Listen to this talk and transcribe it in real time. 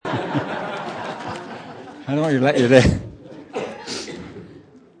I don't want to let you there.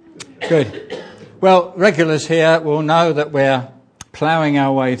 Good. Well, regulars here will know that we're ploughing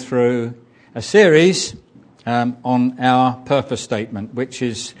our way through a series on our purpose statement, which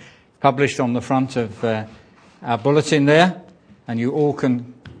is published on the front of our bulletin there, and you all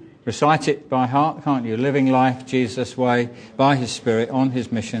can recite it by heart, can't you? Living life Jesus' way, by His Spirit, on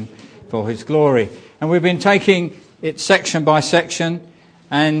His mission, for His glory. And we've been taking it section by section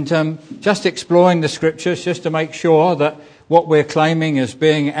and just exploring the Scriptures just to make sure that what we're claiming as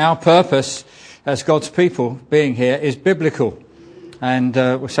being our purpose as God's people being here is biblical. And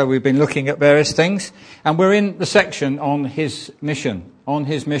so we've been looking at various things, and we're in the section on His mission, on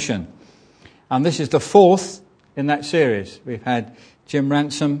His mission. And this is the fourth in that series. We've had Jim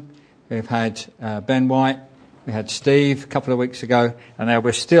Ransom, we've had Ben White, we had Steve a couple of weeks ago, and now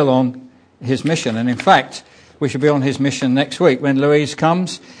we're still on His mission. And in fact, we should be on His mission next week. When Louise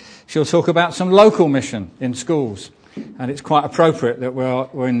comes, she'll talk about some local mission in schools. And it's quite appropriate that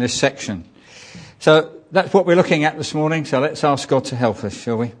we're in this section. So that's what we're looking at this morning. So let's ask God to help us,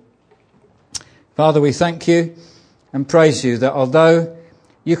 shall we? Father, we thank you and praise you that although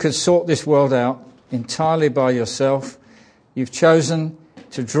you could sort this world out entirely by yourself, you've chosen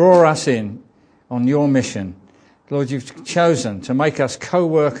to draw us in on your mission. Lord, you've chosen to make us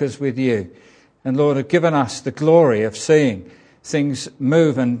co-workers with you. And Lord, have given us the glory of seeing things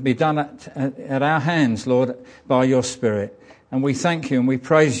move and be done at our hands, Lord, by your Spirit. And we thank you and we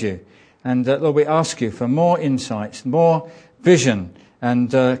praise you. And Lord, we ask you for more insights, more vision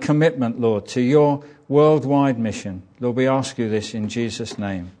and commitment, Lord, to your worldwide mission. Lord, we ask you this in Jesus'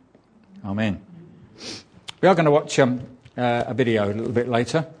 name. Amen. We are going to watch a video a little bit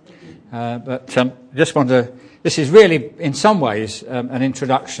later. But just want to... This is really, in some ways, an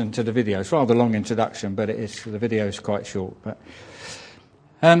introduction to the video. It's a rather long introduction, but the video is quite short. But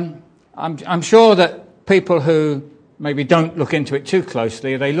I'm sure that people who maybe don't look into it too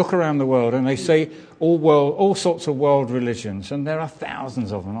closely, they look around the world and they see all sorts of world religions, and there are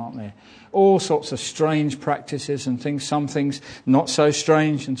thousands of them, aren't there? All sorts of strange practices and things, some things not so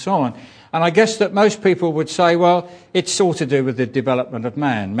strange and so on. And I guess that most people would say, well, it's all to do with the development of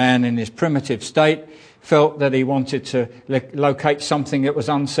man. Man in his primitive state felt that he wanted to locate something that was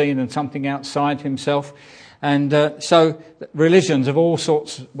unseen and something outside himself. And so religions of all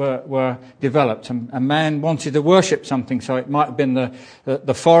sorts were developed. And man wanted to worship something. So it might have been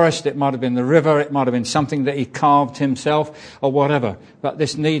the forest, it might have been the river, it might have been something that he carved himself or whatever. But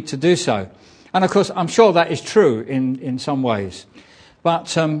this need to do so. And of course, I'm sure that is true in some ways.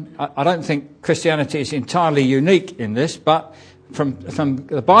 But I don't think Christianity is entirely unique in this. But from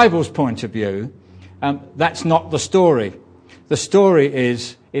the Bible's point of view, that's not the story. The story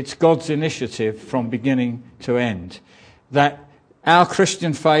is it's God's initiative from beginning to end. That our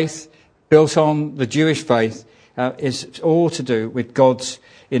Christian faith, built on the Jewish faith, is all to do with God's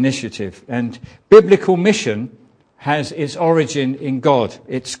initiative. And biblical mission has its origin in God.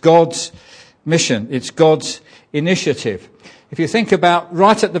 It's God's mission. It's God's initiative. If you think about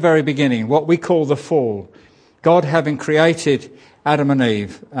right at the very beginning, what we call the fall, God having created Adam and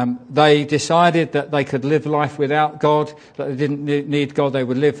Eve, they decided that they could live life without God, that they didn't need God, they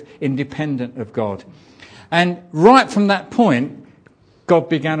would live independent of God. And right from that point, God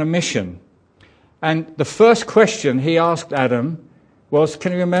began a mission. And the first question he asked Adam was,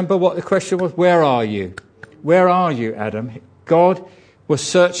 can you remember what the question was? Where are you? Where are you, Adam? God was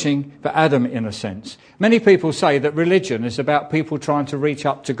searching for Adam in a sense. Many people say that religion is about people trying to reach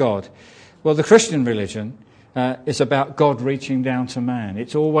up to God. Well, the Christian religion is about God reaching down to man.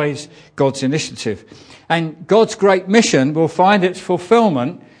 It's always God's initiative. And God's great mission will find its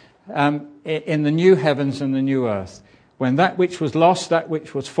fulfillment in the new heavens and the new earth. When that which was lost, that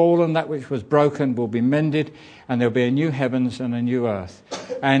which was fallen, that which was broken will be mended, and there'll be a new heavens and a new earth.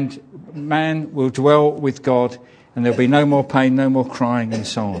 And man will dwell with God, and there'll be no more pain, no more crying, and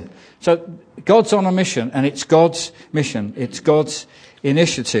so on. So God's on a mission, and it's God's mission. It's God's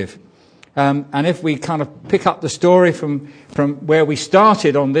initiative. And if we kind of pick up the story from where we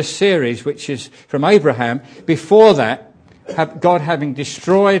started on this series, which is from Abraham, before that, God having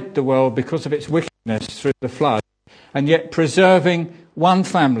destroyed the world because of its wickedness through the flood, and yet preserving one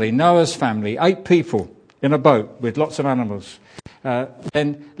family, Noah's family, 8 people in a boat with lots of animals.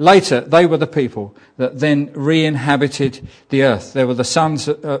 Then later, they were the people that then re-inhabited the earth. They were the sons,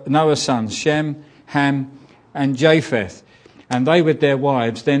 Noah's sons, Shem, Ham, and Japheth. And they, with their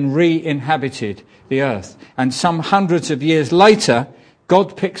wives, then re-inhabited the earth. And some hundreds of years later,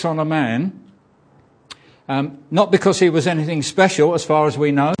 God picks on a man, not because he was anything special, as far as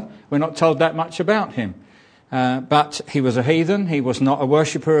we know. We're not told that much about him. but he was a heathen. He was not a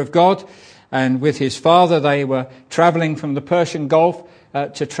worshipper of God. And with his father, they were travelling from the Persian Gulf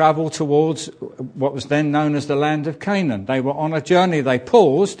to travel towards what was then known as the land of Canaan. They were on a journey. They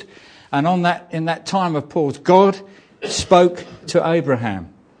paused, and in that time of pause, God spoke to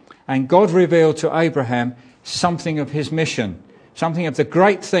Abraham. And God revealed to Abraham something of his mission, something of the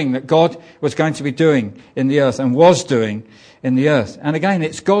great thing that God was going to be doing in the earth and was doing in the earth. And again,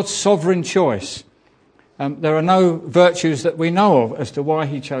 it's God's sovereign choice. There are no virtues that we know of as to why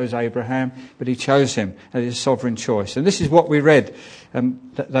he chose Abraham, but he chose him as his sovereign choice. And this is what we read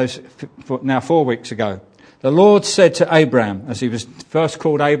now 4 weeks ago. The Lord said to Abraham, as he was first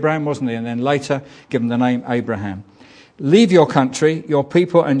called Abraham, wasn't he, and then later given the name Abraham, "Leave your country, your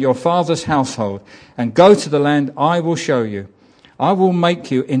people and your father's household, and go to the land I will show you. I will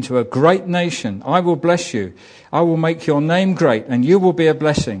make you into a great nation. I will bless you. I will make your name great, and you will be a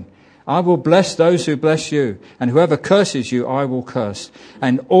blessing. I will bless those who bless you, and whoever curses you, I will curse.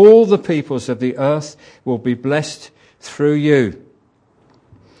 And all the peoples of the earth will be blessed through you."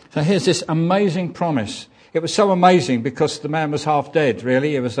 So here's this amazing promise. It was so amazing because the man was half dead,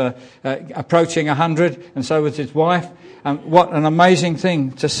 really. He was approaching 100, and so was his wife. And what an amazing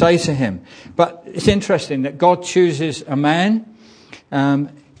thing to say to him. But it's interesting that God chooses a man.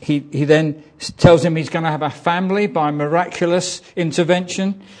 He then tells him he's going to have a family by miraculous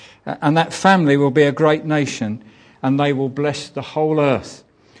intervention. And that family will be a great nation, and they will bless the whole earth.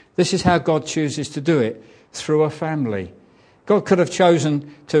 This is how God chooses to do it, through a family. God could have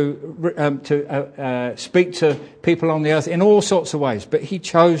chosen to speak to people on the earth in all sorts of ways, but he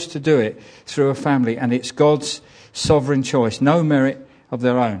chose to do it through a family, and it's God's sovereign choice, no merit of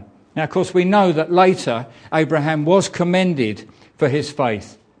their own. Now, of course, we know that later Abraham was commended for his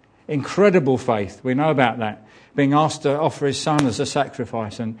faith. Incredible faith. We know about that. Being asked to offer his son as a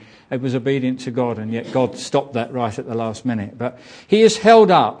sacrifice, and he was obedient to God, and yet God stopped that right at the last minute. But he is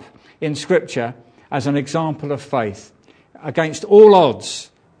held up in Scripture as an example of faith. Against all odds,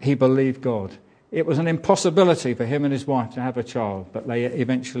 he believed God. It was an impossibility for him and his wife to have a child, but they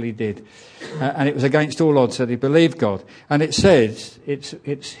eventually did. And it was against all odds that he believed God. And it says,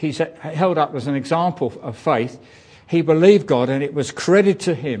 he's held up as an example of faith. He believed God, and it was credited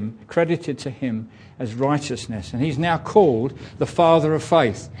to him as righteousness. And he's now called the father of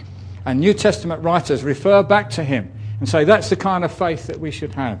faith. And New Testament writers refer back to him and say that's the kind of faith that we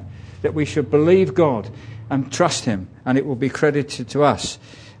should have, that we should believe God and trust him, and it will be credited to us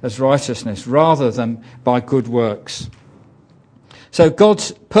as righteousness rather than by good works. So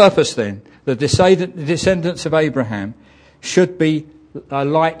God's purpose then, the descendants of Abraham, should be a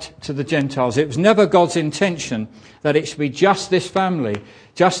light to the Gentiles. It was never God's intention that it should be just this family,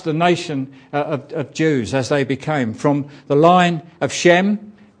 just the nation of Jews as they became. From the line of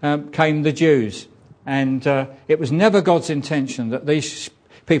Shem came the Jews. And it was never God's intention that these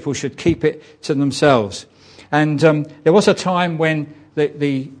people should keep it to themselves. And there was a time when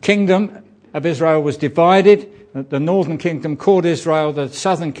the kingdom of Israel was divided. The northern kingdom called Israel, the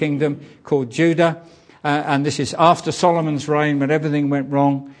southern kingdom called Judah. And this is after Solomon's reign when everything went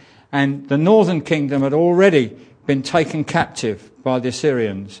wrong. And the northern kingdom had already been taken captive by the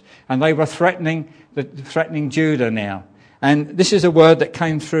Assyrians. And they were threatening Judah now. And this is a word that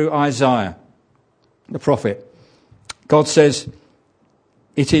came through Isaiah, the prophet. God says,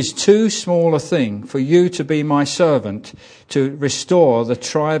 "It is too small a thing for you to be my servant to restore the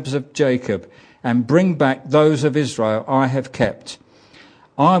tribes of Jacob and bring back those of Israel I have kept.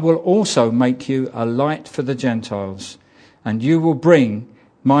 I will also make you a light for the Gentiles, and you will bring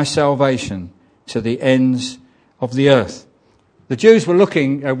my salvation to the ends of the earth." The Jews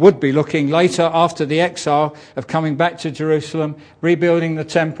would be looking later after the exile of coming back to Jerusalem, rebuilding the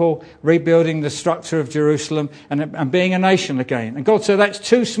temple, rebuilding the structure of Jerusalem, and being a nation again. And God said, that's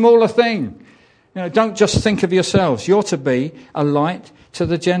too small a thing. Don't just think of yourselves. You're to be a light to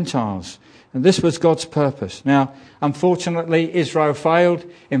the Gentiles. And this was God's purpose. Now, unfortunately, Israel failed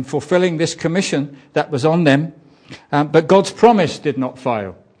in fulfilling this commission that was on them. But God's promise did not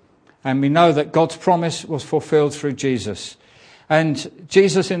fail. And we know that God's promise was fulfilled through Jesus. And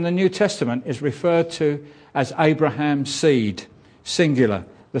Jesus in the New Testament is referred to as Abraham's seed, singular,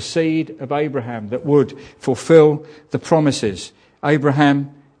 the seed of Abraham that would fulfill the promises,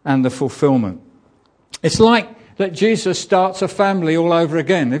 Abraham and the fulfillment. It's like that Jesus starts a family all over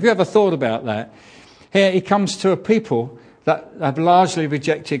again. Have you ever thought about that? Here he comes to a people that have largely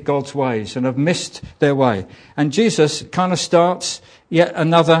rejected God's ways and have missed their way. And Jesus kind of starts yet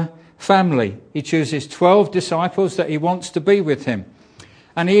another family. He chooses 12 disciples that he wants to be with him.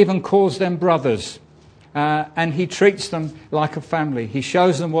 And he even calls them brothers. and he treats them like a family. He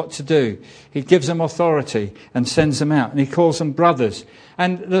shows them what to do. He gives them authority and sends them out. And he calls them brothers.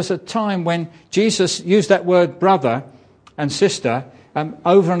 And there's a time when Jesus used that word brother and sister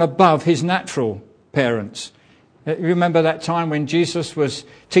over and above his natural parents. You remember that time when Jesus was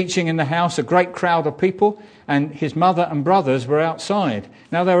teaching in the house, a great crowd of people, and his mother and brothers were outside.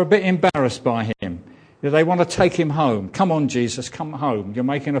 Now they were a bit embarrassed by him. They want to take him home. Come on, Jesus, come home. You're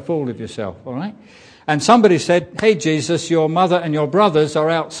making a fool of yourself, all right? And somebody said, hey, Jesus, your mother and your brothers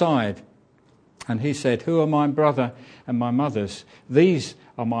are outside. And he said, who are my brother and my mothers? These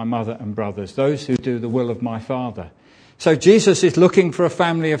are my mother and brothers, those who do the will of my Father. So Jesus is looking for a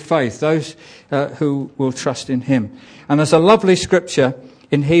family of faith, those who will trust in him. And there's a lovely scripture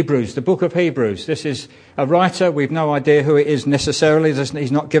in Hebrews, the book of Hebrews. This is a writer. We've no idea who it is necessarily.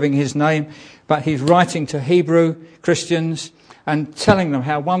 He's not giving his name, but he's writing to Hebrew Christians and telling them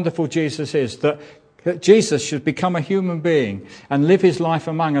how wonderful Jesus is, that Jesus should become a human being and live his life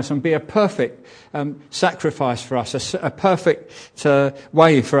among us and be a perfect sacrifice for us, a perfect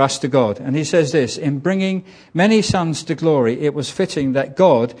way for us to God. And he says this, in bringing many sons to glory, it was fitting that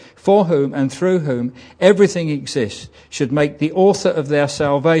God, for whom and through whom everything exists, should make the author of their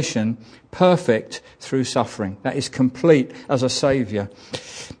salvation perfect through suffering. That is complete as a saviour.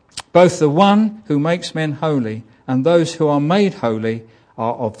 Both the one who makes men holy and those who are made holy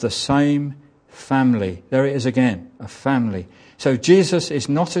are of the same family. There it is again, a family. So Jesus is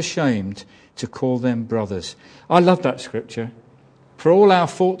not ashamed to call them brothers. I love that scripture. For all our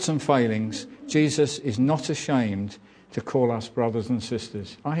faults and failings, Jesus is not ashamed to call us brothers and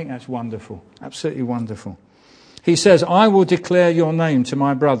sisters. I think that's wonderful, absolutely wonderful. He says, I will declare your name to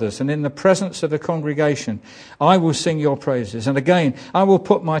my brothers, and in the presence of the congregation, I will sing your praises. And again, I will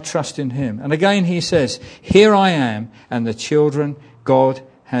put my trust in him. And again, he says, here I am, and the children God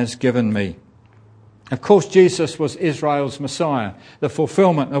has given me. Of course, Jesus was Israel's Messiah, the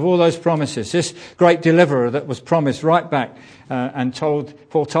fulfillment of all those promises, this great deliverer that was promised right back and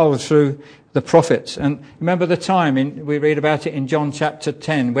foretold through the prophets. And remember the time, we read about it in John chapter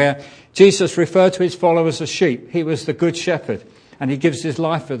 10, where Jesus referred to his followers as sheep. He was the good shepherd, and he gives his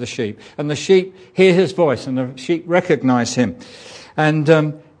life for the sheep. And the sheep hear his voice, and the sheep recognize him.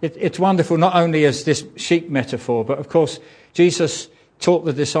 And it's wonderful, not only as this sheep metaphor, but of course, Jesus taught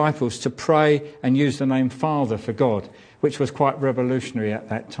the disciples to pray and use the name Father for God, which was quite revolutionary at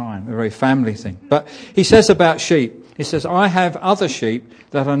that time, a very family thing. But he says about sheep, he says, I have other sheep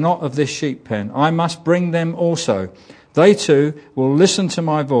that are not of this sheep pen. I must bring them also. They too will listen to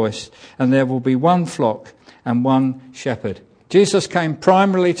my voice, and there will be one flock and one shepherd. Jesus came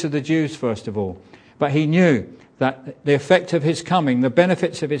primarily to the Jews first of all, but he knew that the effect of his coming, the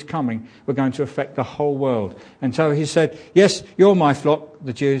benefits of his coming, were going to affect the whole world. And so he said, yes, you're my flock,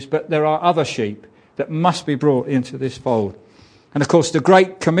 the Jews, but there are other sheep that must be brought into this fold. And of course, the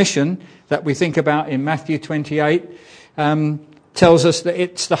Great Commission that we think about in Matthew 28 tells us that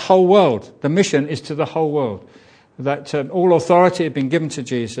it's the whole world. The mission is to the whole world. That all authority had been given to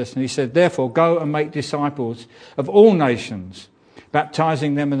Jesus, and he said, therefore, go and make disciples of all nations,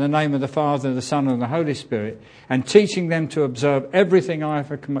 baptizing them in the name of the Father, the Son, and the Holy Spirit, and teaching them to observe everything I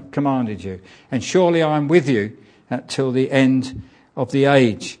have commanded you. And surely I am with you till the end of the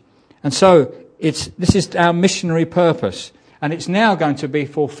age. And so this is our missionary purpose, and it's now going to be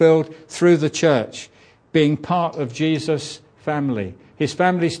fulfilled through the church, being part of Jesus' family. His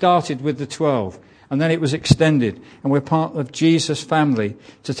family started with the 12, and then it was extended, and we're part of Jesus' family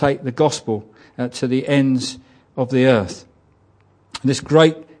to take the gospel to the ends of the earth. This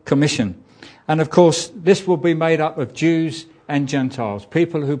great commission. And of course, this will be made up of Jews and Gentiles,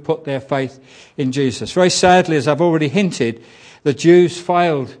 people who put their faith in Jesus. Very sadly, as I've already hinted, the Jews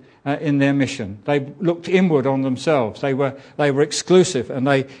failed in their mission. They looked inward on themselves. They were exclusive, and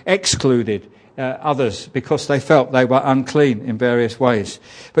they excluded others because they felt they were unclean in various ways.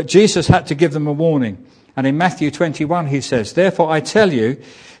 But Jesus had to give them a warning. And in Matthew 21, he says, therefore I tell you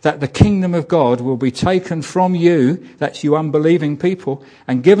that the kingdom of God will be taken from you, that's you unbelieving people,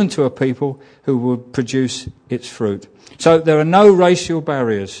 and given to a people who will produce its fruit. So there are no racial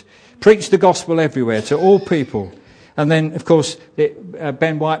barriers. Preach the gospel everywhere to all people. And then, of course,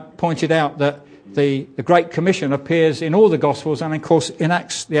 Ben White pointed out that the Great Commission appears in all the Gospels and, of course, in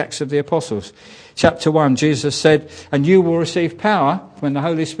the Acts of the Apostles. Chapter 1, Jesus said, and you will receive power when the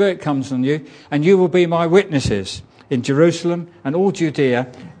Holy Spirit comes on you, and you will be my witnesses in Jerusalem and all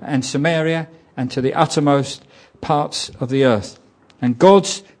Judea and Samaria and to the uttermost parts of the earth. And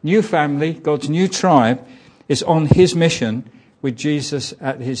God's new family, God's new tribe, is on his mission with Jesus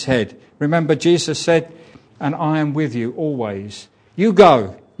at his head. Remember, Jesus said, and I am with you always. You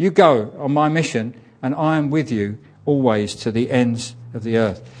go on my mission, and I am with you always to the ends of the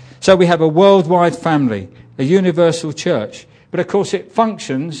earth. So we have a worldwide family, a universal church. But of course it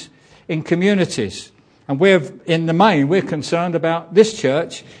functions in communities. And in the main, we're concerned about this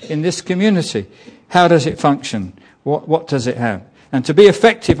church in this community. How does it function? What does it have? And to be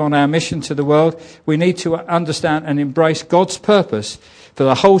effective on our mission to the world, we need to understand and embrace God's purpose for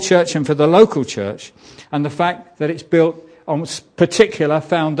the whole church and for the local church, and the fact that it's built on particular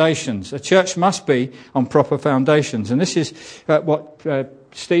foundations. A church must be on proper foundations. And this is what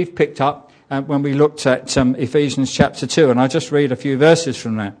Steve picked up when we looked at Ephesians chapter 2. And I'll just read a few verses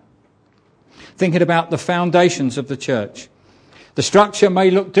from that. Thinking about the foundations of the church. The structure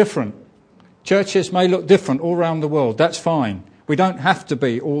may look different. Churches may look different all around the world. That's fine. We don't have to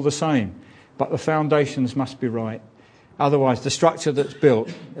be all the same. But the foundations must be right. Otherwise, the structure that's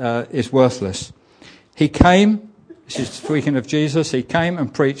built is worthless. He came, this is speaking of Jesus, he came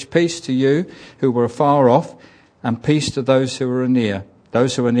and preached peace to you who were afar off, and peace to those who were near.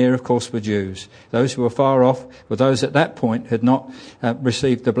 Those who were near, of course, were Jews. Those who were far off were those at that point had not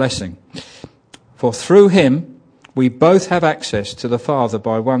received the blessing. For through him we both have access to the Father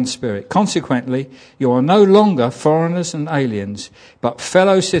by one Spirit. Consequently, you are no longer foreigners and aliens, but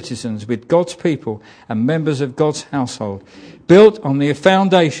fellow citizens with God's people and members of God's household, built on the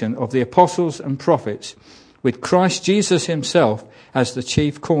foundation of the apostles and prophets, with Christ Jesus himself as the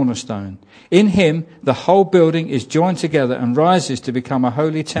chief cornerstone. In him, the whole building is joined together and rises to become a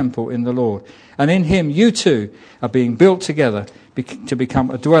holy temple in the Lord. And in him, you too are being built together to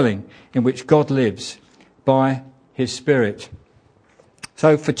become a dwelling in which God lives by his Spirit.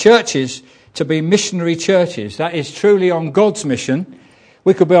 So for churches to be missionary churches, that is truly on God's mission.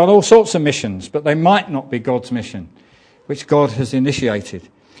 We could be on all sorts of missions, but they might not be God's mission, which God has initiated.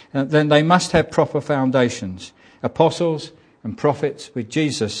 Then they must have proper foundations, apostles and prophets with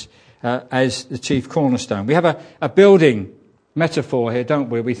Jesus as the chief cornerstone. We have a building metaphor here, don't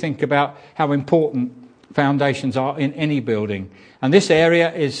we? We think about how important foundations are in any building. And this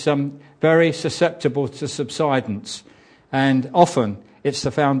area is very susceptible to subsidence. And often it's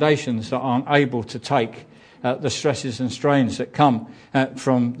the foundations that aren't able to take the stresses and strains that come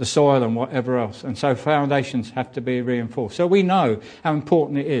from the soil and whatever else. And so foundations have to be reinforced. So we know how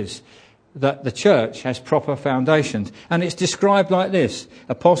important it is that the church has proper foundations. And it's described like this: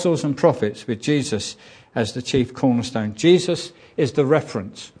 apostles and prophets with Jesus as the chief cornerstone. Jesus is the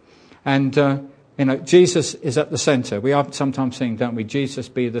reference. And, Jesus is at the centre. We are sometimes saying, don't we, Jesus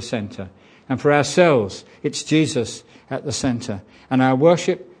be the centre. And for ourselves, it's Jesus at the centre. And our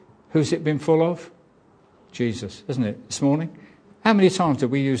worship, who's it been full of? Jesus, isn't it, this morning? How many times did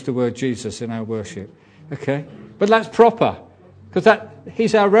we use the word Jesus in our worship? Okay, but that's proper, because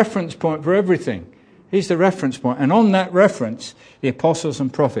he's our reference point for everything. He's the reference point. And on that reference, the apostles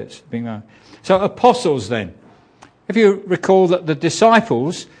and prophets being known. So apostles then. If you recall that the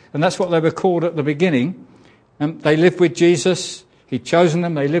disciples, and that's what they were called at the beginning, they lived with Jesus. He'd chosen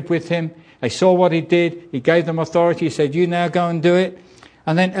them. They lived with him. They saw what he did. He gave them authority. He said, you now go and do it.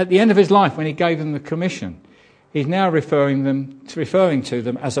 And then at the end of his life, when he gave them the commission, he's now referring to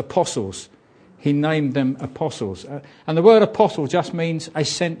them as apostles. He named them apostles. And the word apostle just means a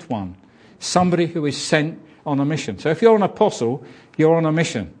sent one. Somebody who is sent on a mission. So if you're an apostle, you're on a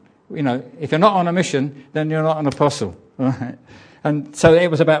mission. If you're not on a mission, then you're not an apostle. Right? And so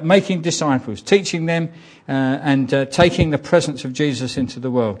it was about making disciples, teaching them and taking the presence of Jesus into the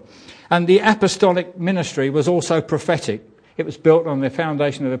world. And the apostolic ministry was also prophetic. It was built on the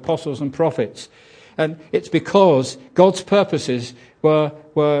foundation of the apostles and prophets. And it's because God's purposes were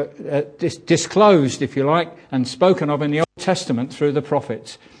disclosed, if you like, and spoken of in the Old Testament through the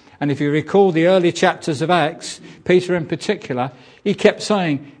prophets. And if you recall the early chapters of Acts, Peter in particular, he kept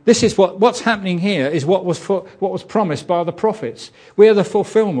saying, this is what's happening here is what was promised by the prophets. We're the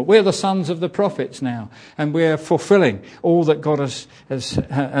fulfillment. We're the sons of the prophets now. And we're fulfilling all that God has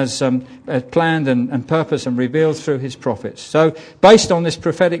planned and purposed and revealed through his prophets. So based on this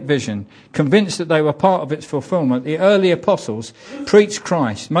prophetic vision, convinced that they were part of its fulfillment, the early apostles preached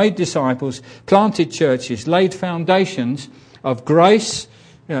Christ, made disciples, planted churches, laid foundations of grace,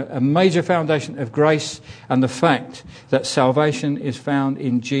 a major foundation of grace, and the fact that salvation is found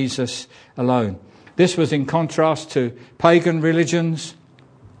in Jesus alone. This was in contrast to pagan religions,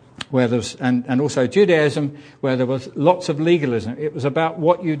 where there was, and also Judaism, where there was lots of legalism. It was about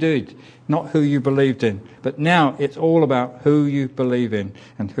what you did, not who you believed in. But now it's all about who you believe in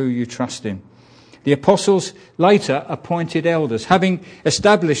and who you trust in. The apostles later appointed elders, having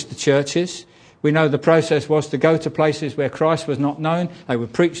established the churches We know the process was to go to places where Christ was not known. They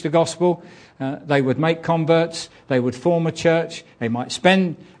would preach the gospel. They would make converts. They would form a church. They might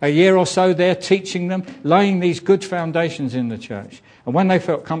spend a year or so there teaching them, laying these good foundations in the church. And when they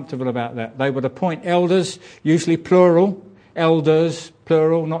felt comfortable about that, they would appoint elders, usually plural, elders,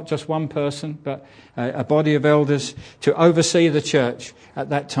 plural, not just one person, but a body of elders to oversee the church at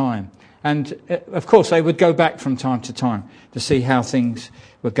that time. And, of course, they would go back from time to time to see how things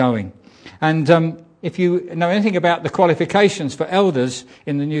were going. And if you know anything about the qualifications for elders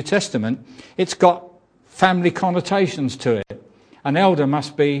in the New Testament, it's got family connotations to it. An elder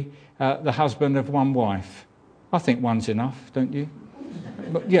must be the husband of one wife. I think one's enough, don't you?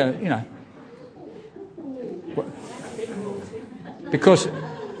 But, yeah, you know.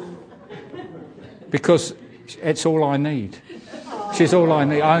 Because it's all I need. She's all I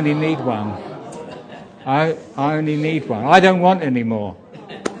need. I only need one. I only need one. I don't want any more.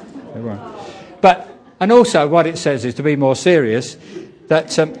 But, and also what it says is, to be more serious, that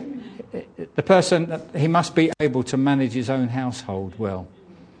the person, he must be able to manage his own household well.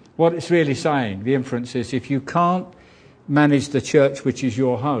 What it's really saying, the inference is, if you can't manage the church which is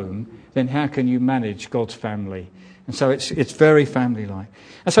your home, then how can you manage God's family? And so it's very family-like.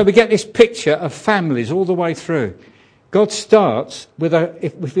 And so we get this picture of families all the way through. God starts with,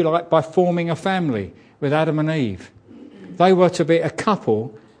 if you like, by forming a family with Adam and Eve. They were to be a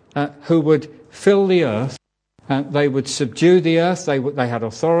couple who would fill the earth. They would subdue the earth. They had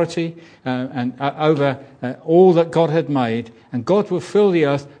authority over all that God had made. And God would fill the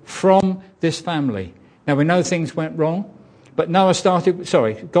earth from this family. Now, we know things went wrong. But God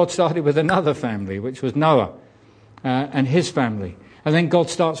started with another family, which was Noah and his family. And then God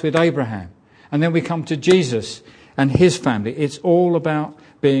starts with Abraham. And then we come to Jesus and his family. It's all about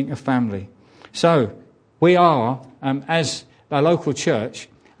being a family. So we are, as a local church,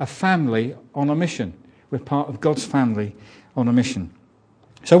 a family on a mission. We're part of God's family on a mission.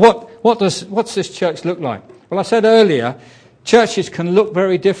 So what's this church look like? Well, I said earlier, churches can look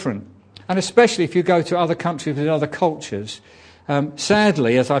very different. And especially if you go to other countries with other cultures.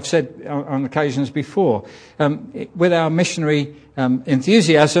 Sadly, as I've said on occasions before, with our missionary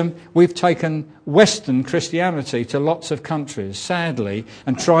enthusiasm, we've taken Western Christianity to lots of countries, sadly,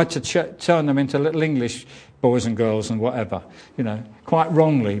 and tried to turn them into little English boys and girls and whatever, quite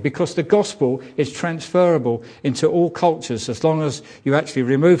wrongly, because the gospel is transferable into all cultures as long as you actually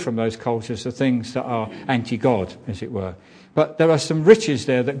remove from those cultures the things that are anti-God, as it were. But there are some riches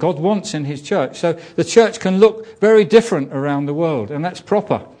there that God wants in his church. So the church can look very different around the world, and that's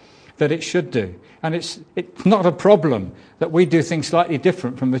proper, that it should do. And it's not a problem that we do things slightly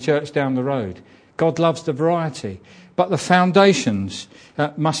different from the church down the road. God loves the variety. But the foundations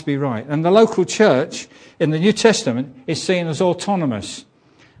must be right. And the local church in the New Testament is seen as autonomous.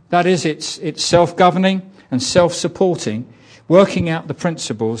 That is, it's self-governing and self-supporting, working out the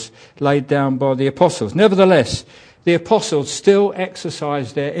principles laid down by the apostles. Nevertheless, the apostles still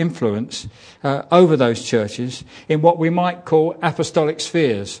exercised their influence over those churches in what we might call apostolic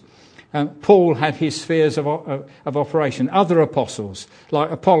spheres. Paul had his spheres of operation. Other apostles, like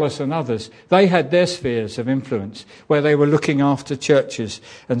Apollos and others, they had their spheres of influence where they were looking after churches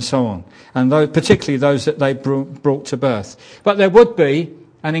and so on, and particularly those that they brought to birth. But there would be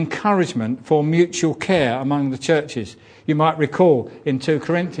an encouragement for mutual care among the churches. You might recall in 2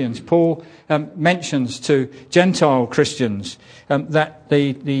 Corinthians, Paul mentions to Gentile Christians that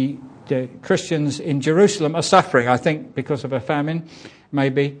the Christians in Jerusalem are suffering, I think, because of a famine,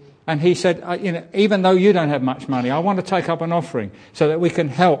 maybe. And he said, even though you don't have much money, I want to take up an offering so that we can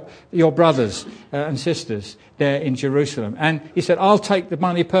help your brothers and sisters there in Jerusalem. And he said, I'll take the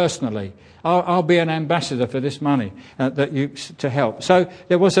money personally. I'll be an ambassador for this money to help. So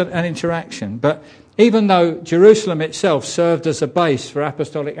there was an interaction. But even though Jerusalem itself served as a base for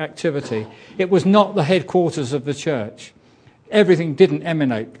apostolic activity, it was not the headquarters of the church. Everything didn't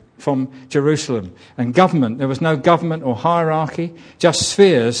emanate from Jerusalem. And government, there was no government or hierarchy, just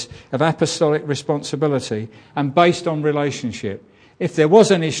spheres of apostolic responsibility and based on relationship. If there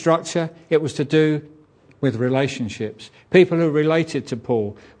was any structure, it was to do with relationships. People who related to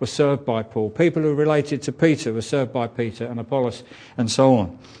Paul were served by Paul. People who related to Peter were served by Peter and Apollos and so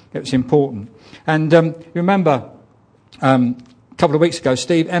on. It was important. And remember, a couple of weeks ago,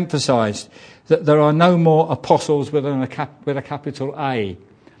 Steve emphasised that there are no more apostles with a capital A.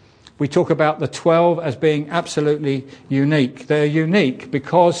 We talk about the 12 as being absolutely unique. They're unique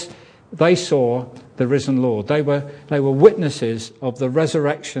because they saw the risen Lord. They were witnesses of the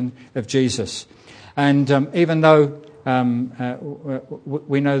resurrection of Jesus. And even though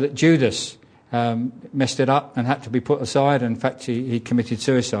we know that Judas messed it up and had to be put aside. In fact, he committed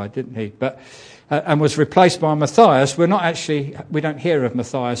suicide, didn't he? But and was replaced by Matthias. We don't hear of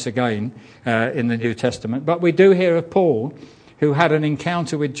Matthias again in the New Testament, but we do hear of Paul, who had an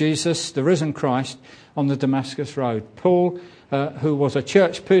encounter with Jesus, the risen Christ, on the Damascus Road. Paul, who was a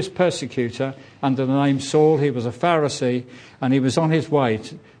church persecutor under the name Saul, he was a Pharisee, and he was on his way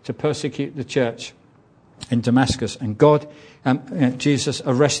to persecute the church in Damascus, and Jesus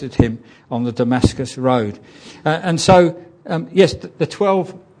arrested him on the Damascus Road. And so, yes, the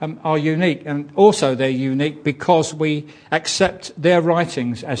 12 are unique, and also they're unique because we accept their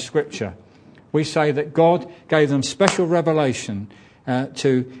writings as Scripture. We say that God gave them special revelation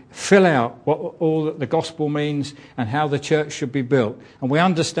to fill out what all that the gospel means and how the church should be built. And we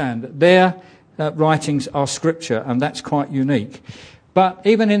understand that their writings are Scripture, and that's quite unique. But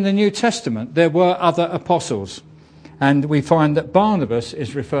even in the New Testament, there were other apostles. And we find that Barnabas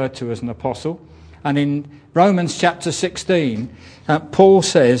is referred to as an apostle. And in Romans chapter 16, Paul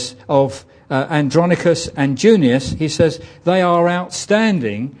says of Andronicus and Junius, he says, they are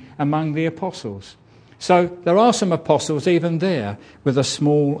outstanding among the apostles. So there are some apostles even there with a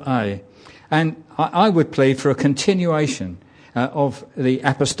small a. And I would plead for a continuation of the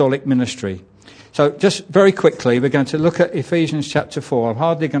apostolic ministry. So just very quickly, we're going to look at Ephesians chapter 4. I'm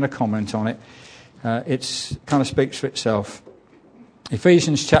hardly going to comment on it. It kind of speaks for itself.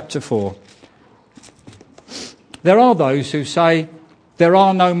 Ephesians chapter 4. There are those who say there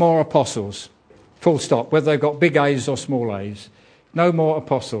are no more apostles. Full stop. Whether they've got big A's or small A's. No more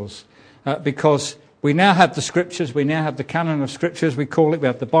apostles. Because we now have the Scriptures. We now have the canon of Scriptures, we call it. We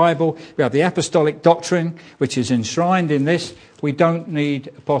have the Bible. We have the apostolic doctrine, which is enshrined in this. We don't need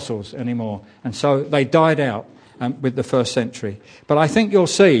apostles anymore. And so they died out with the first century. But I think you'll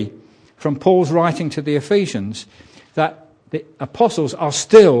see from Paul's writing to the Ephesians that the apostles are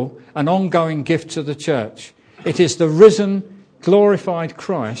still an ongoing gift to the church. It is the risen, glorified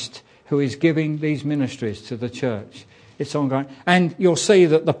Christ who is giving these ministries to the church. It's ongoing. And you'll see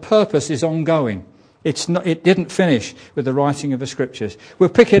that the purpose is ongoing. It didn't finish with the writing of the Scriptures. We'll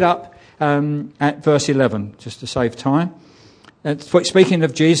pick it up at verse 11, just to save time. Speaking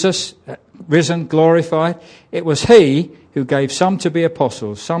of Jesus, risen, glorified, it was he who gave some to be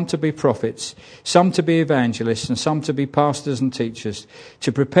apostles, some to be prophets, some to be evangelists, and some to be pastors and teachers,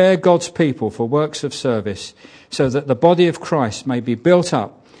 to prepare God's people for works of service, so that the body of Christ may be built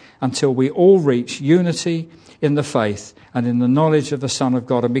up until we all reach unity in the faith and in the knowledge of the Son of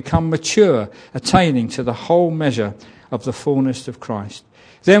God, and become mature, attaining to the whole measure of the fullness of Christ.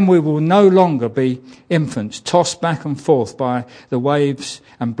 Then we will no longer be infants, tossed back and forth by the waves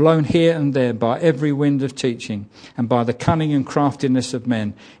and blown here and there by every wind of teaching and by the cunning and craftiness of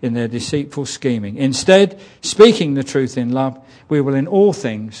men in their deceitful scheming. Instead, speaking the truth in love, we will in all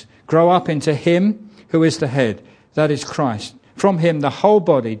things grow up into him who is the head, that is Christ. From him the whole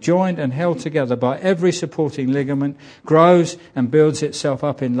body, joined and held together by every supporting ligament, grows and builds itself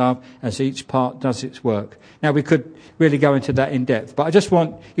up in love as each part does its work. Now we could really go into that in depth, but I just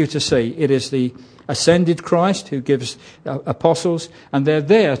want you to see it is the ascended Christ who gives apostles, and they're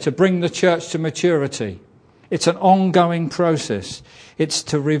there to bring the church to maturity. It's an ongoing process. It's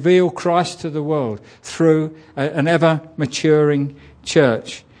to reveal Christ to the world through an ever maturing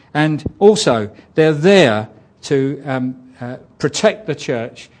church. And also they're there to protect the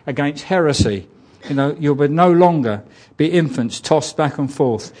church against heresy. You know, you will no longer be infants tossed back and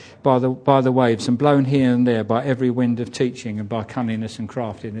forth by the waves and blown here and there by every wind of teaching and by cunningness and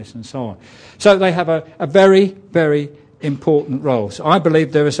craftiness and so on. So they have a very, very important role. So I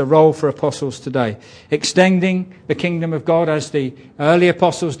believe there is a role for apostles today, extending the kingdom of God as the early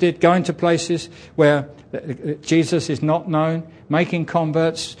apostles did, going to places where Jesus is not known, making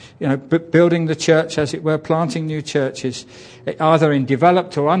converts, building the church, as it were, planting new churches, either in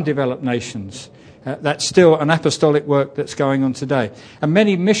developed or undeveloped nations. That's still an apostolic work that's going on today. And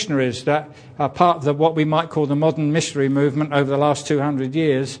many missionaries that are part of what we might call the modern missionary movement over the last 200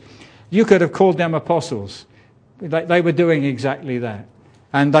 years, you could have called them apostles. They were doing exactly that.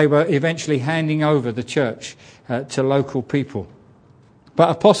 And they were eventually handing over the church to local people.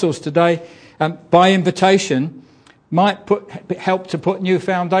 But apostles today, by invitation, might help to put new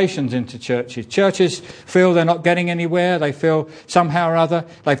foundations into churches. Churches feel they're not getting anywhere. They feel somehow or other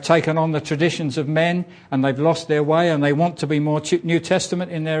they've taken on the traditions of men and they've lost their way, and they want to be more New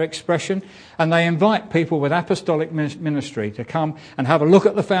Testament in their expression. And they invite people with apostolic ministry to come and have a look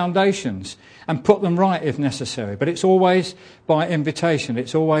at the foundations and put them right if necessary. But it's always by invitation.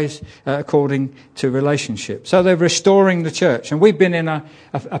 It's always according to relationship. So they're restoring the church. And we've been in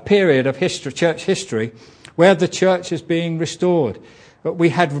a period of church history where the church is being restored. But we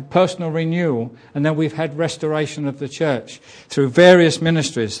had personal renewal, and then we've had restoration of the church through various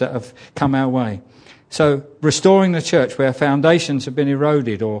ministries that have come our way. So restoring the church where foundations have been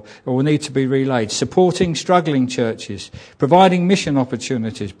eroded or need to be relaid, supporting struggling churches, providing mission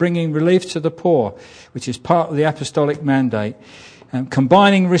opportunities, bringing relief to the poor, which is part of the apostolic mandate,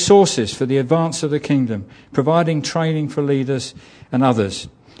 combining resources for the advance of the kingdom, providing training for leaders and others.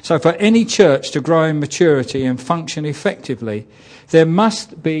 So for any church to grow in maturity and function effectively, there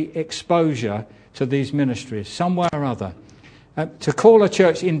must be exposure to these ministries, some way or other. To call a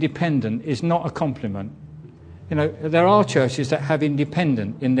church independent is not a compliment. You know, there are churches that have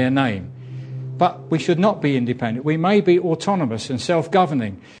independent in their name, but we should not be independent. We may be autonomous and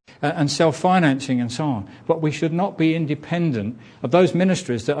self-governing and self-financing and so on, but we should not be independent of those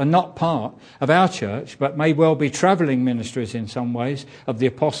ministries that are not part of our church, but may well be travelling ministries in some ways, of the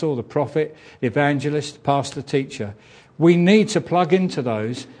apostle, the prophet, the evangelist, pastor, teacher. We need to plug into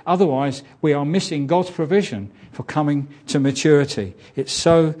those, otherwise we are missing God's provision for coming to maturity. It's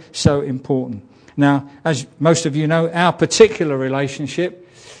so, so important. Now, as most of you know, our particular relationship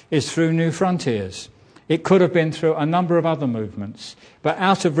is through New Frontiers. It could have been through a number of other movements, but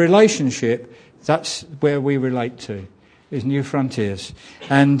out of relationship, that's where we relate to, is New Frontiers.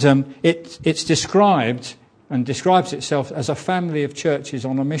 And it's described and describes itself as a family of churches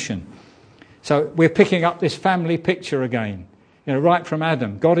on a mission. So we're picking up this family picture again, you know, right from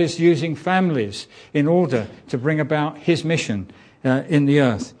Adam. God is using families in order to bring about his mission in the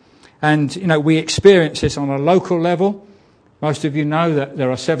earth. And, you know, we experience this on a local level. Most of you know that there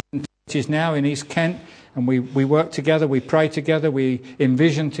are 7 churches now in East Kent, and we work together, we pray together, we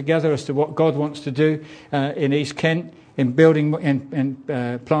envision together as to what God wants to do in East Kent, in building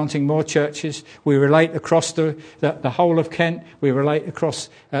and planting more churches. We relate across the whole of Kent. We relate across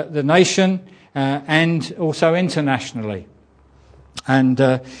the nation and also internationally. And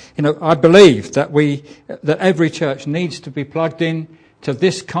you know, I believe that every church needs to be plugged in to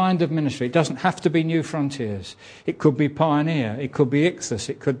this kind of ministry. It doesn't have to be New Frontiers. It could be Pioneer. It could be Ichthus.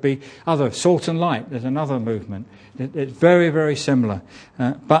 It could be other. Salt and Light. There's another movement. It's very, very similar.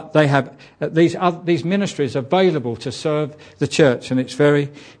 But they have these ministries available to serve the church, and it's very,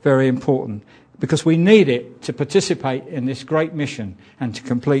 very important because we need it to participate in this great mission and to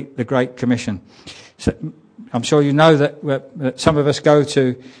complete the Great Commission. So I'm sure you know that some of us go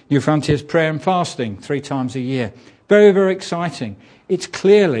to New Frontiers prayer and fasting 3 times a year. Very, very exciting. It's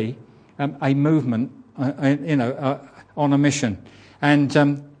clearly a movement, on a mission. And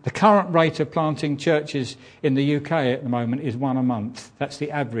the current rate of planting churches in the UK at the moment is 1 a month. That's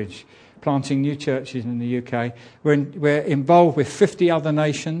the average, planting new churches in the UK. We're involved with 50 other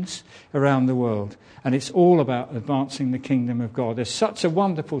nations around the world. And it's all about advancing the kingdom of God. There's such a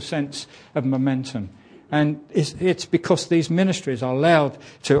wonderful sense of momentum. And it's because these ministries are allowed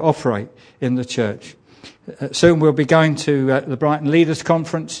to operate in the church. Soon we'll be going to the Brighton Leaders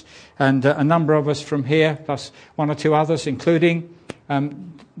Conference, and a number of us from here, plus 1 or 2 others, including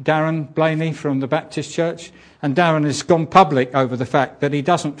Darren Blaney from the Baptist Church. And Darren has gone public over the fact that he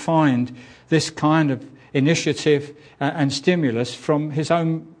doesn't find this kind of initiative and stimulus from his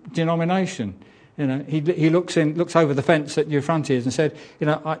own denomination. You know, he looks over the fence at New Frontiers and said,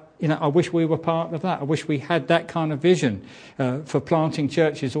 I wish we were part of that. I wish we had that kind of vision for planting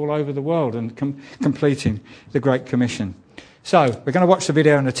churches all over the world and completing the Great Commission. So we're going to watch the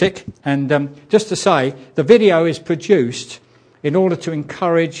video in a tick, and just to say, the video is produced in order to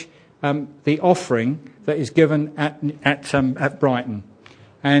encourage the offering that is given at Brighton.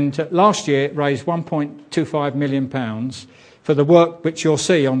 And last year it raised £1.25 million for the work which you'll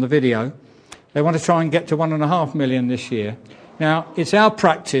see on the video. They want to try and get to 1.5 million this year. Now, it's our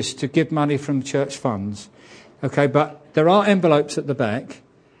practice to give money from church funds, okay, but there are envelopes at the back,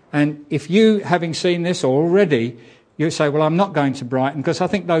 and if you, having seen this already, you say, well, I'm not going to Brighton, because I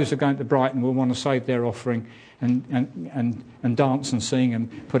think those who are going to Brighton will want to save their offering and dance and sing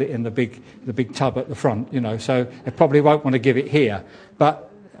and put it in the big tub at the front, so they probably won't want to give it here. But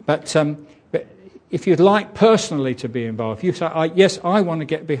if you'd like personally to be involved, if you say, yes, I want to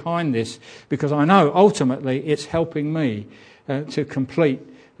get behind this because I know ultimately it's helping me to complete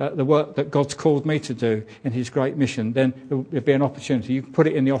the work that God's called me to do in his great mission, then there'll be an opportunity. You can put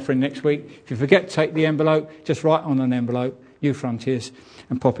it in the offering next week. If you forget to take the envelope, just write on an envelope, New Frontiers,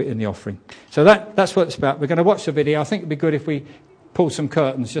 and pop it in the offering. So that's what it's about. We're going to watch the video. I think it'd be good if we pull some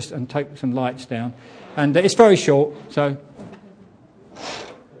curtains and take some lights down. And it's very short, so...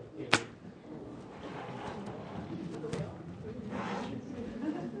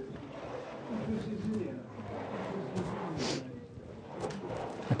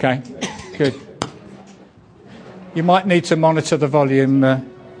 Okay, good. You might need to monitor the volume.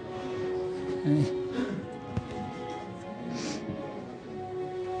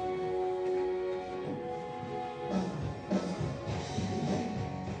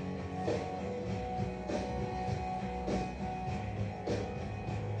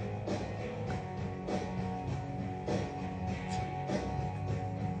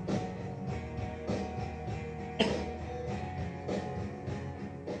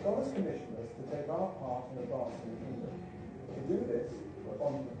 God has commissioned us to take our part in advancing the kingdom. To do this, we're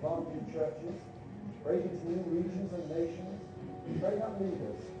wanting to plant new churches, break into new regions and nations, train up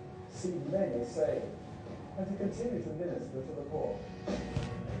leaders, see many saved, and to continue to minister to the poor.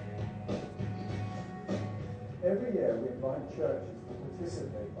 Every year we invite churches to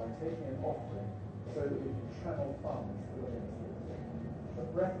participate by taking an offering so that we can channel funds to the ministry. The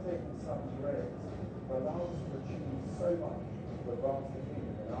breathtaking sums raised will allow us to achieve so much to advance the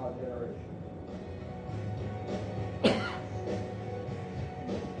kingdom in our generation.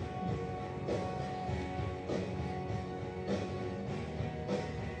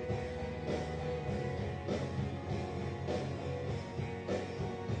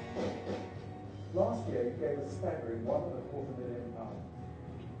 Last year, you gave a staggering £1.25 million.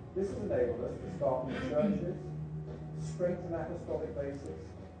 This has enabled us to start new churches, strengthen apostolic basis,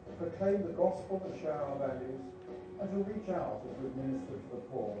 proclaim the gospel and share our values, and to reach out as we minister to the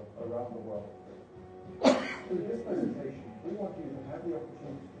poor around the world. Through this presentation, we want you to have the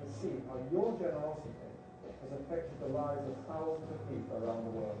opportunity to see how your generosity has affected the lives of thousands of people around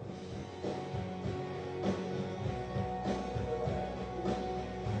the world.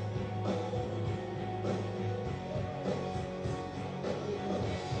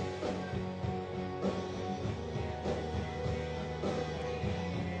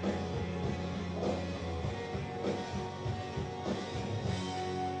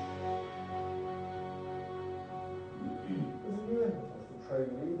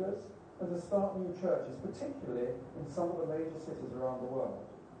 Train leaders and to start new churches, particularly in some of the major cities around the world.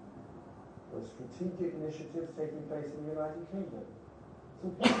 There are strategic initiatives taking place in the United Kingdom,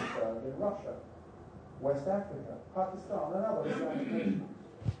 St. Petersburg in Russia, West Africa, Pakistan, and other Islamic nations.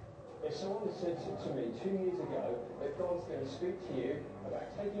 If someone had said to me 2 years ago that God's going to speak to you about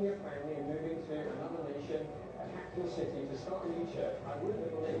taking a family and moving to another nation, a capital city, to start a new church, I wouldn't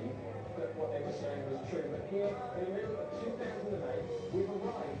have believed that what they were saying was true. But here, in the middle of 2008, we've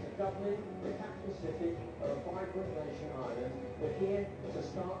arrived at Dublin, the capital city of a vibrant nation, Ireland. We're here to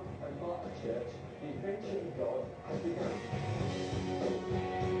start and start a church. The adventure of God has begun.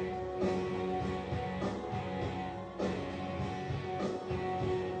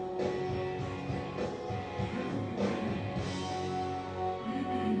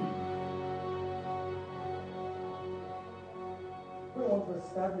 We want to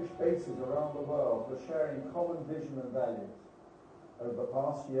establish bases around the world for sharing common vision and values. Over the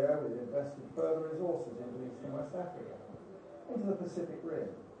past year, we've invested further resources into East and West Africa, into the Pacific Rim,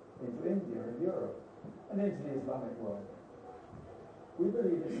 into India and Europe, and into the Islamic world. We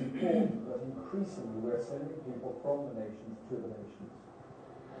believe it's important that increasingly we're sending people from the nations to the nations.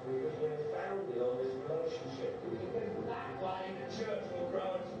 We've been founded on this relationship. That's why the church will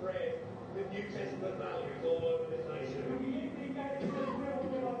grow and spread with New Testament values all over this nation.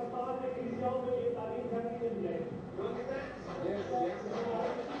 Look at that. Yes.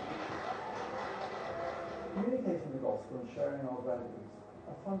 Communicating the gospel and sharing our values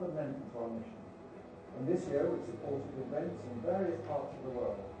are fundamental to our mission. And this year we've supported events in various parts of the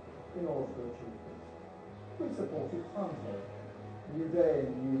world in order to achieve this. We've supported Funzo, a new day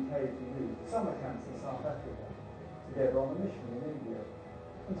in the UK for youth, summer camps in South Africa, together on a mission in India.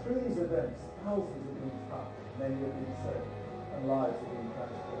 And through these events, thousands have been touched, many have been saved, and lives have been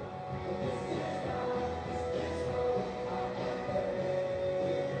transformed.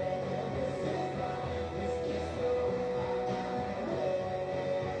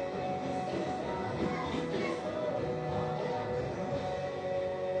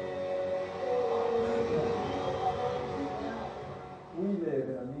 We live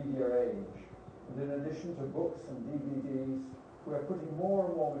in a media age, and in addition to books and DVDs, we are putting more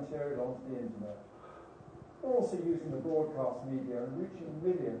and more material onto the internet. We're also using the broadcast media and reaching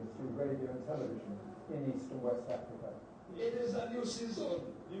millions through radio and television in East and West Africa. It is a new season.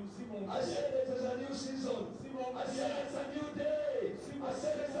 I said it is a new season. I said it's a new day. I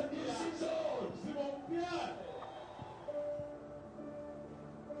said it's a new season.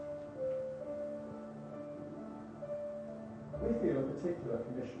 We feel a particular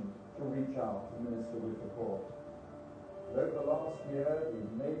commission to reach out and minister with the poor. But over the last year, the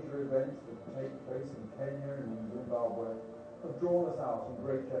major events that take place in Kenya and in Zimbabwe have drawn us out in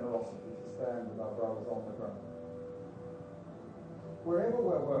great generosity to stand with our brothers on the ground. Wherever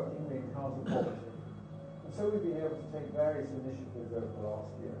we're working, we encounter poverty. And so we've been able to take various initiatives over the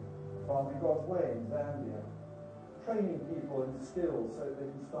last year. Farming God's Way in Zambia, training people in skills so that they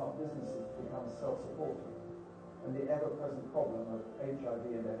can start businesses to become self-supporting, and the ever-present problem of HIV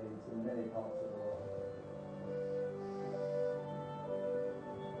and AIDS in many parts of the world.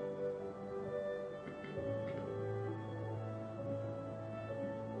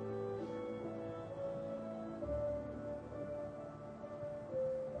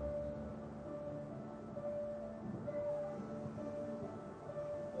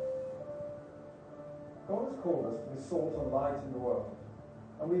 God has called us to be salt and light in the world,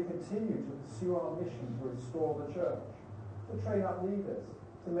 and we continue to pursue our mission to restore the church, to train up leaders,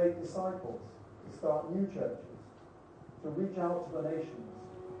 to make disciples, to start new churches, to reach out to the nations,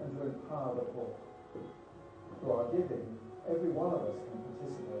 and to empower the poor. Through our giving, every one of us can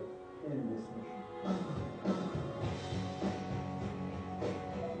participate in this mission.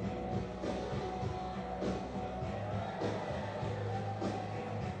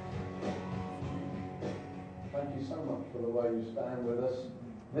 Thank you so much for the way you stand with us.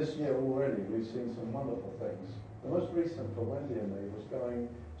 This year already we've seen some wonderful things. The most recent for Wendy and me was going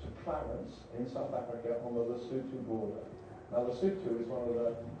to Clarence in South Africa on the Lesotho border. Now Lesotho is one of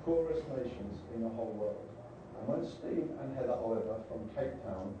the poorest nations in the whole world. And when Steve and Heather Oliver from Cape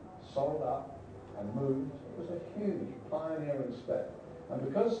Town sold up and moved, it was a huge pioneering step. And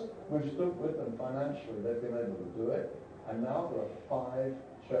because we've stood with them financially, they've been able to do it. And now there are 5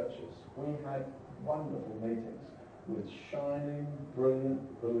 churches. We had wonderful meetings with shining, brilliant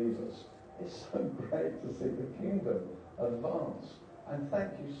believers. It's so great to see the kingdom advance. And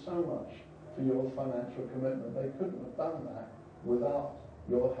thank you so much for your financial commitment. They couldn't have done that without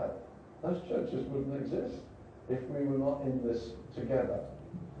your help. Those churches wouldn't exist if we were not in this together.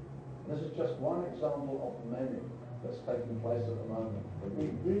 This is just one example of many that's taking place at the moment. But we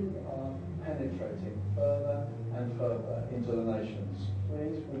really are penetrating further and further into the nations.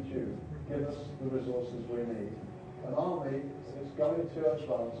 Please, would you give us the resources we need? An army that's going to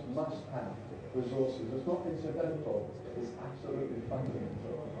advance must have resources. It's not incidental, it's absolutely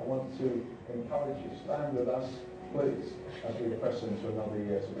fundamental. I want to encourage you, stand with us, please, as we press into another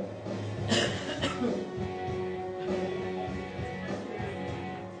year together.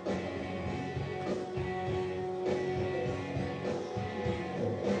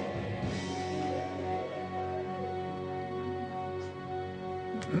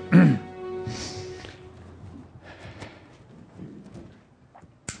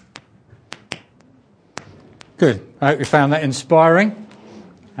 Good. I hope you found that inspiring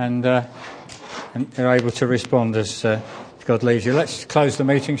and you're able to respond as God leads you. Let's close the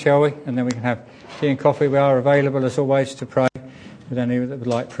meeting, shall we? And then we can have tea and coffee. We are available, as always, to pray with any that would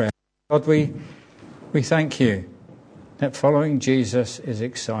like prayer. God, we thank you that following Jesus is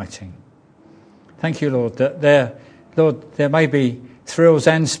exciting. Thank you, Lord, that there may be thrills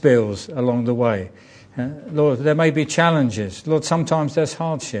and spills along the way. Lord, there may be challenges. Lord, sometimes there's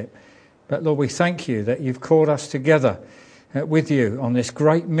hardship. But Lord, we thank you that you've called us together with you on this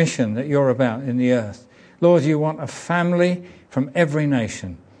great mission that you're about in the earth. Lord, you want a family from every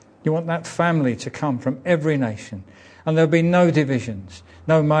nation. You want that family to come from every nation. And there'll be no divisions.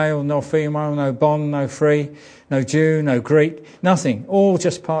 No male, no female, no bond, no free, no Jew, no Greek, nothing. All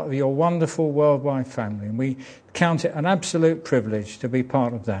just part of your wonderful worldwide family. And we count it an absolute privilege to be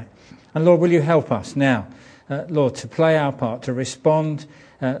part of that. And Lord, will you help us now, Lord, to play our part, to respond,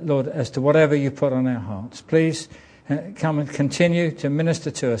 Lord, as to whatever you put on our hearts. Please come and continue to minister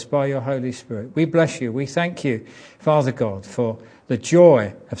to us by your Holy Spirit. We bless you. We thank you, Father God, for the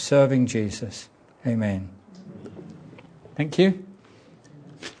joy of serving Jesus. Amen. Thank you.